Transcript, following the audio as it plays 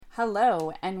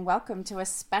Hello, and welcome to a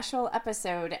special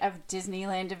episode of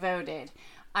Disneyland Devoted.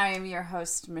 I am your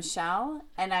host, Michelle,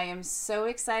 and I am so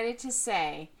excited to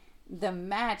say the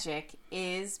magic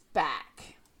is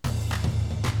back.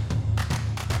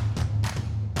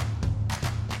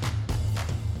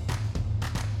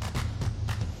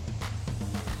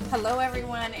 Hello,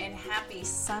 everyone, and happy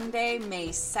Sunday, May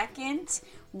 2nd.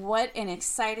 What an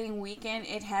exciting weekend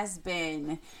it has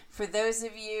been. For those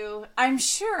of you, I'm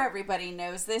sure everybody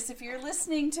knows this. If you're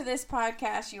listening to this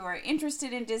podcast, you are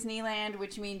interested in Disneyland,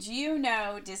 which means you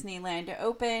know Disneyland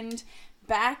opened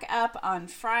back up on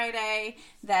Friday.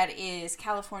 That is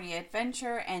California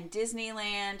Adventure and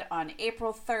Disneyland on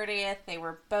April 30th. They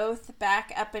were both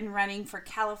back up and running for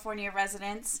California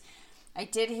residents. I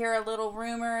did hear a little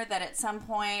rumor that at some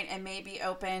point it may be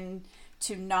open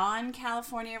to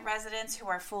non-California residents who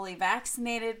are fully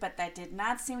vaccinated, but that did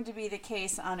not seem to be the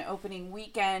case on opening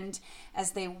weekend,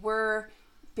 as they were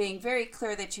being very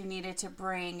clear that you needed to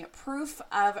bring proof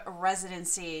of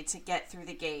residency to get through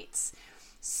the gates.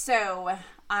 So,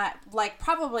 like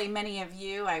probably many of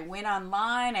you, I went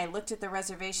online, I looked at the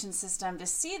reservation system to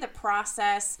see the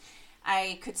process.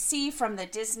 I could see from the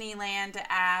Disneyland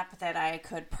app that I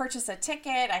could purchase a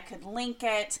ticket, I could link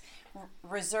it,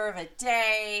 reserve a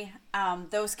day,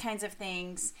 those kinds of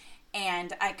things,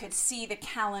 and I could see the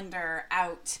calendar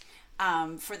out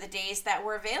for the days that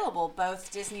were available,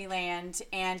 both Disneyland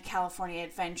and California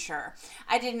Adventure.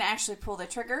 I didn't actually pull the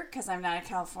trigger because I'm not a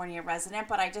California resident,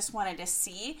 but I just wanted to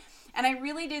see, and I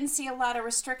really didn't see a lot of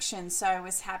restrictions, so I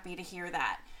was happy to hear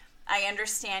that. I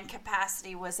understand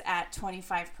capacity was at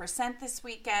 25% this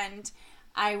weekend.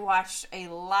 I watched a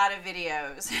lot of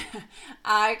videos.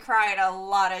 I cried a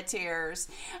lot of tears.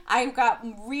 I got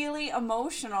really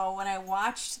emotional when I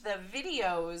watched the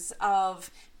videos of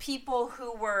people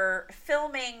who were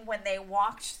filming when they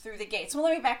walked through the gates. Well,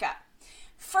 let me back up.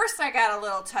 First, I got a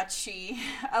little touchy,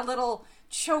 a little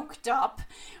choked up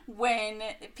when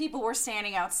people were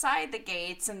standing outside the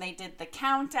gates and they did the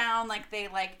countdown like they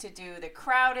like to do. The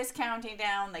crowd is counting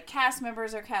down, the cast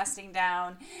members are casting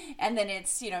down, and then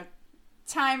it's,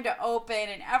 time to open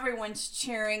and everyone's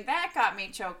cheering. That got me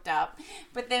choked up.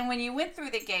 But then when you went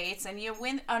through the gates and you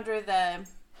went under the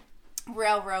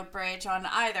railroad bridge on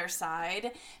either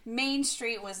side, Main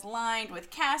Street was lined with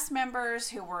cast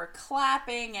members who were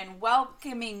clapping and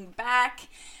welcoming back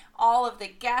all of the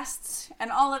guests,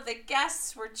 and all of the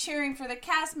guests were cheering for the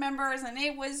cast members, and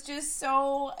it was just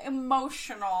so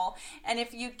emotional. And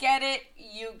if you get it,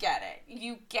 you get it.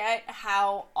 You get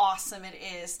how awesome it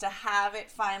is to have it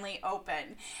finally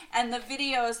open. And the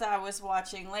videos that I was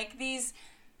watching, like these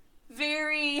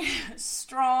very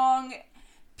strong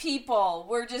people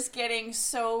were just getting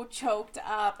so choked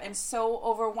up and so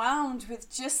overwhelmed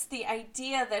with just the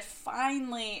idea that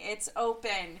finally it's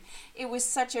open. It was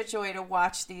such a joy to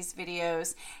watch these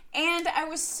videos. And I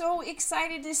was so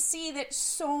excited to see that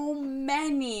so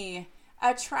many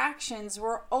attractions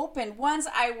were open. Ones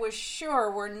I was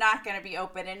sure were not going to be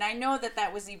open. And I know that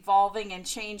that was evolving and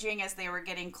changing as they were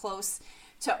getting close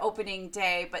to opening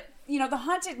day, but the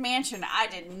Haunted Mansion, I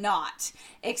did not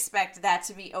expect that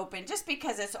to be open just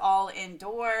because it's all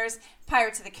indoors.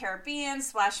 Pirates of the Caribbean,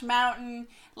 Splash Mountain,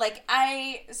 like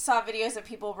I saw videos of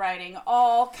people riding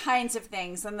all kinds of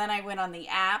things, and then I went on the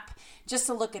app just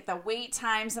to look at the wait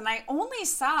times, and I only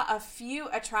saw a few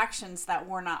attractions that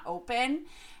were not open,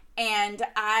 and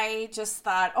I just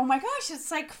thought, oh my gosh,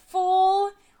 it's like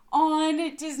full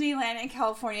on Disneyland and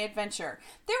California Adventure.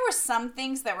 There were some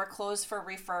things that were closed for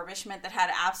refurbishment that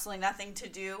had absolutely nothing to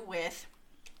do with,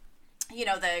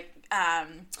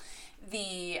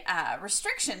 the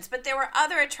restrictions, but there were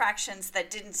other attractions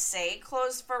that didn't say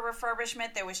closed for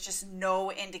refurbishment. There was just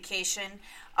no indication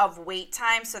of wait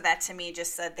time, so that to me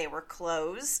just said they were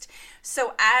closed.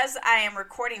 So as I am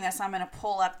recording this, I'm going to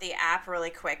pull up the app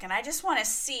really quick, and I just want to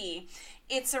see.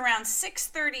 It's around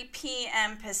 6:30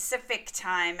 p.m. Pacific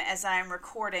time as I'm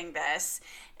recording this,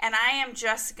 and I am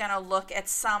just going to look at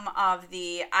some of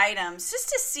the items just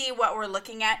to see what we're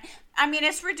looking at. I mean,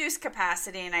 it's reduced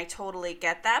capacity, and I totally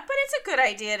get that, but it's a good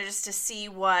idea just to see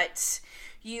what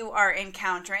you are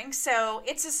encountering. So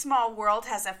It's a Small World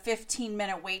has a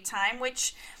 15-minute wait time,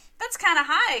 which that's kind of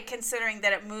high considering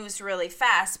that it moves really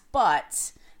fast,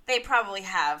 but they probably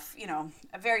have,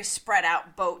 a very spread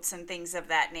out boats and things of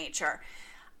that nature.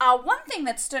 One thing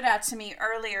that stood out to me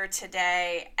earlier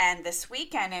today and this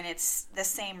weekend, and it's the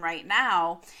same right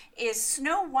now, is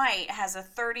Snow White has a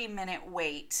 30-minute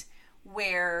wait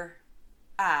where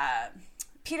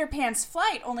Peter Pan's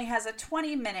Flight only has a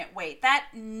 20-minute wait. That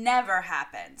never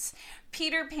happens.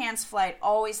 Peter Pan's Flight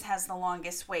always has the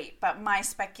longest wait, but my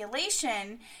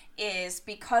speculation is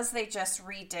because they just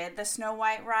redid the Snow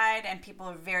White ride and people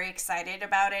are very excited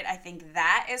about it. I think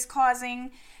that is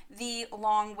causing the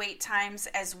long wait times,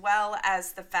 as well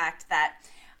as the fact that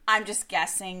I'm just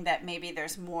guessing that maybe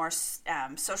there's more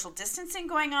social distancing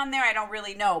going on there. I don't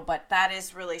really know, but that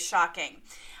is really shocking.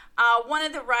 One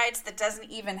of the rides that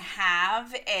doesn't even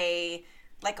have a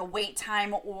wait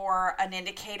time or an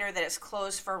indicator that it's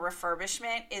closed for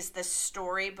refurbishment is the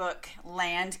Storybook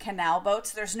Land canal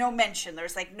boats. There's no mention.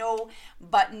 There's no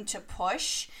button to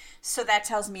push. So that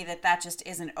tells me that just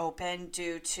isn't open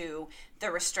due to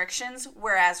the restrictions.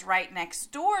 Whereas right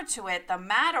next door to it, the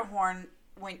Matterhorn,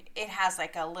 when it has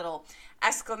a little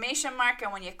exclamation mark,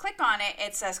 and when you click on it,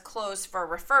 it says closed for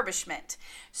refurbishment.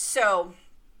 So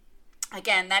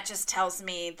again, that just tells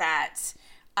me that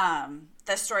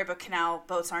the Storybook Canal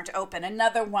boats aren't open.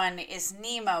 Another one is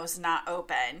Nemo's not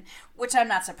open, which I'm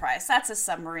not surprised. That's a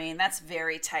submarine. That's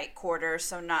very tight quarters,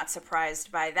 so not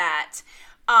surprised by that.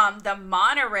 The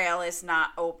monorail is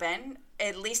not open.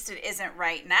 At least it isn't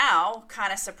right now.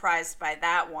 Kind of surprised by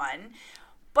that one.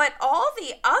 But all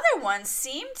the other ones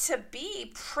seem to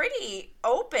be pretty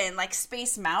open.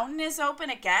 Space Mountain is open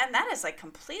again. That is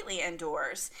completely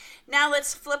indoors. Now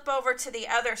let's flip over to the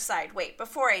other side. Wait,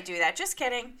 before I do that, just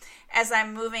kidding. As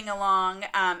I'm moving along,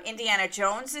 Indiana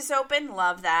Jones is open.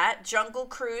 Love that. Jungle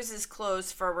Cruise is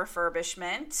closed for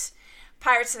refurbishment.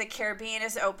 Pirates of the Caribbean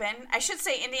is open. I should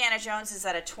say Indiana Jones is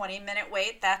at a 20-minute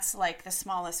wait. That's the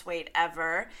smallest wait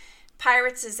ever.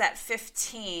 Pirates is at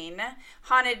 15.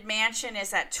 Haunted Mansion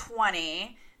is at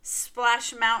 20.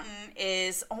 Splash Mountain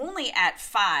is only at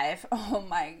 5. Oh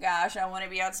my gosh, I want to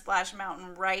be on Splash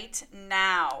Mountain right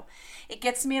now. It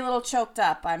gets me a little choked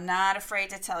up. I'm not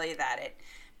afraid to tell you that.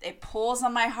 It pulls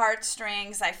on my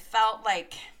heartstrings. I felt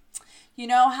you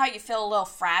know how you feel a little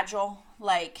fragile?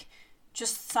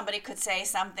 Just somebody could say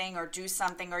something or do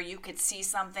something, or you could see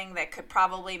something that could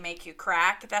probably make you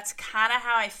crack. That's kind of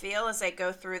how I feel as I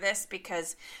go through this,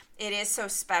 because it is so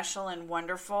special and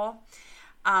wonderful.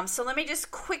 So let me just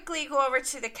quickly go over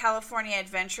to the California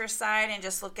Adventure side and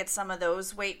just look at some of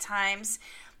those wait times.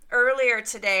 Earlier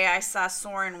today, I saw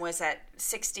Soarin' was at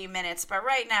 60 minutes, but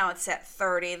right now it's at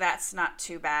 30. That's not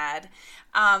too bad.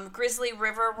 Grizzly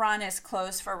River Run is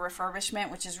closed for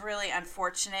refurbishment, which is really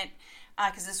unfortunate,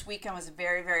 because this weekend was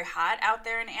very, very hot out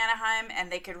there in Anaheim,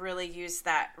 and they could really use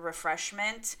that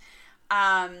refreshment.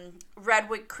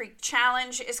 Redwood Creek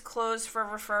Challenge is closed for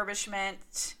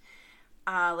refurbishment.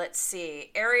 Let's see.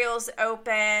 Ariel's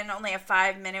open, only a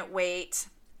 5-minute wait.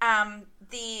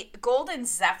 The Golden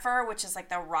Zephyr, which is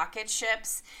the rocket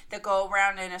ships that go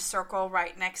around in a circle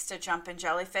right next to Jumpin'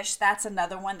 Jellyfish, that's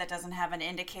another one that doesn't have an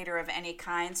indicator of any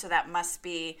kind, so that must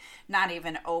be not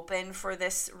even open for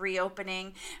this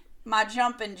reopening. My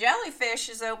Jumpin' Jellyfish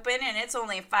is open, and it's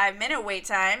only a 5-minute wait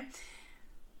time.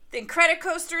 The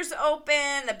Incredicoaster's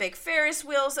open. The Big Ferris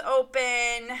wheel's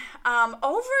open.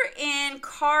 Over in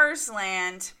Cars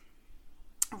Land,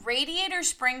 Radiator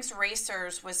Springs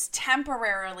Racers was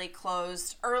temporarily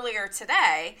closed earlier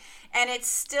today, and it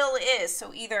still is.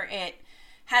 So either it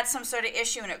had some sort of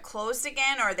issue and it closed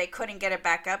again, or they couldn't get it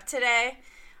back up today.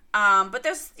 But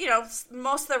there's,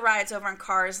 most of the rides over in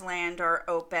Cars Land are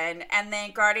open. And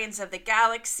then Guardians of the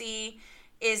Galaxy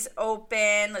is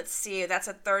open. Let's see, that's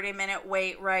a 30-minute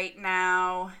wait right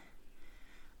now.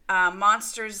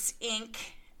 Monsters, Inc.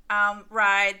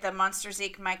 Ride, the Monsters,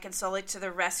 Inc. Mike and Sully to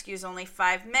the Rescue is only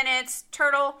 5 minutes.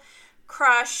 Turtle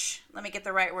Crush, let me get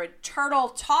the right word, Turtle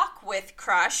Talk with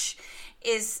Crush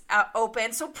is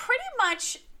open. So pretty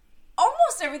much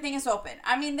almost everything is open.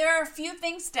 I mean, there are a few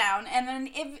things down, and then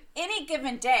if any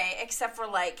given day, except for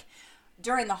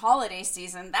during the holiday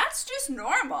season, that's just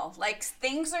normal.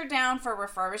 Things are down for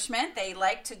refurbishment. They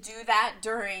like to do that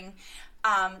during,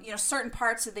 certain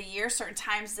parts of the year, certain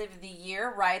times of the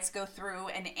year. Rides go through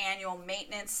an annual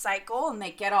maintenance cycle, and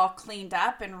they get all cleaned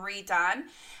up and redone.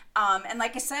 And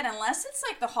like I said, unless it's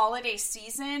the holiday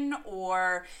season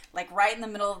or right in the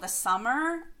middle of the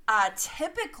summer,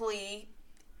 typically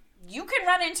you can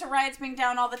run into rides being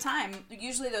down all the time.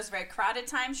 Usually those very crowded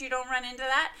times you don't run into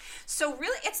that. So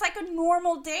really it's a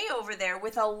normal day over there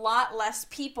with a lot less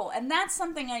people. And that's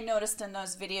something I noticed in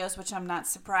those videos, which I'm not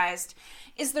surprised,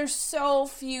 is there's so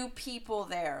few people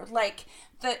there.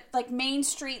 Main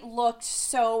Street looked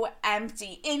so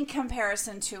empty in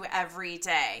comparison to every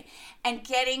day. And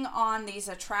getting on these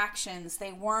attractions,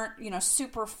 they weren't,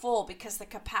 super full because the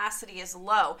capacity is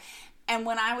low. And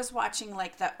when I was watching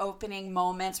the opening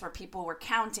moments where people were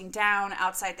counting down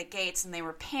outside the gates and they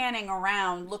were panning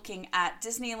around looking at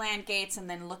Disneyland gates and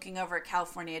then looking over at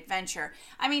California Adventure,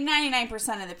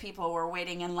 99% of the people were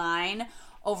waiting in line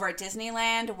over at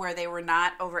Disneyland where they were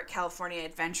not over at California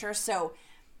Adventure. So,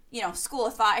 school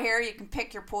of thought here, you can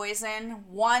pick your poison.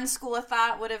 One school of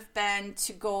thought would have been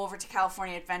to go over to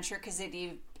California Adventure because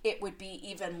it would be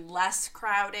even less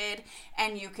crowded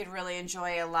and you could really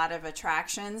enjoy a lot of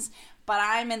attractions. But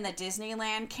I'm in the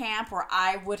Disneyland camp where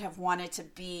I would have wanted to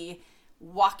be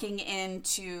walking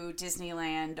into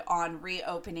Disneyland on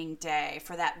reopening day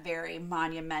for that very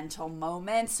monumental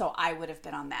moment. So I would have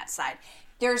been on that side.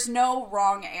 There's no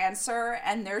wrong answer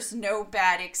and there's no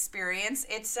bad experience.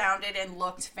 It sounded and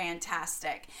looked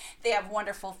fantastic. They have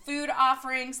wonderful food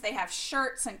offerings. They have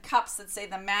shirts and cups that say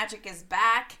the magic is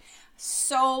back.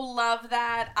 So love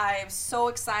that. I'm so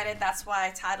excited. That's why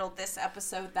I titled this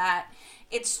episode that.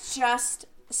 It's just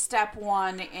step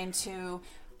one into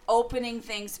opening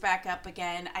things back up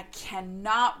again. I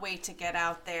cannot wait to get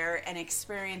out there and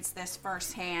experience this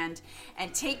firsthand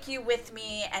and take you with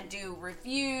me and do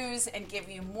reviews and give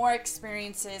you more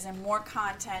experiences and more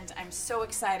content. I'm so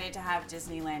excited to have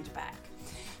Disneyland back.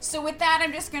 So with that,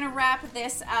 I'm just going to wrap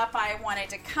this up. I wanted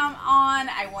to come on.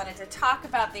 I wanted to talk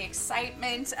about the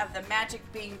excitement of the magic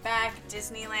being back.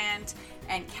 Disneyland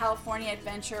and California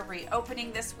Adventure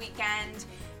reopening this weekend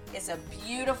is a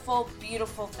beautiful,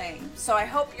 beautiful thing. So I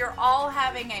hope you're all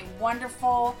having a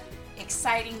wonderful,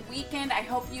 exciting weekend. I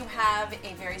hope you have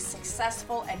a very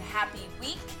successful and happy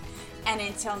week. And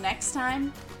until next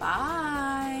time,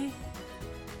 bye.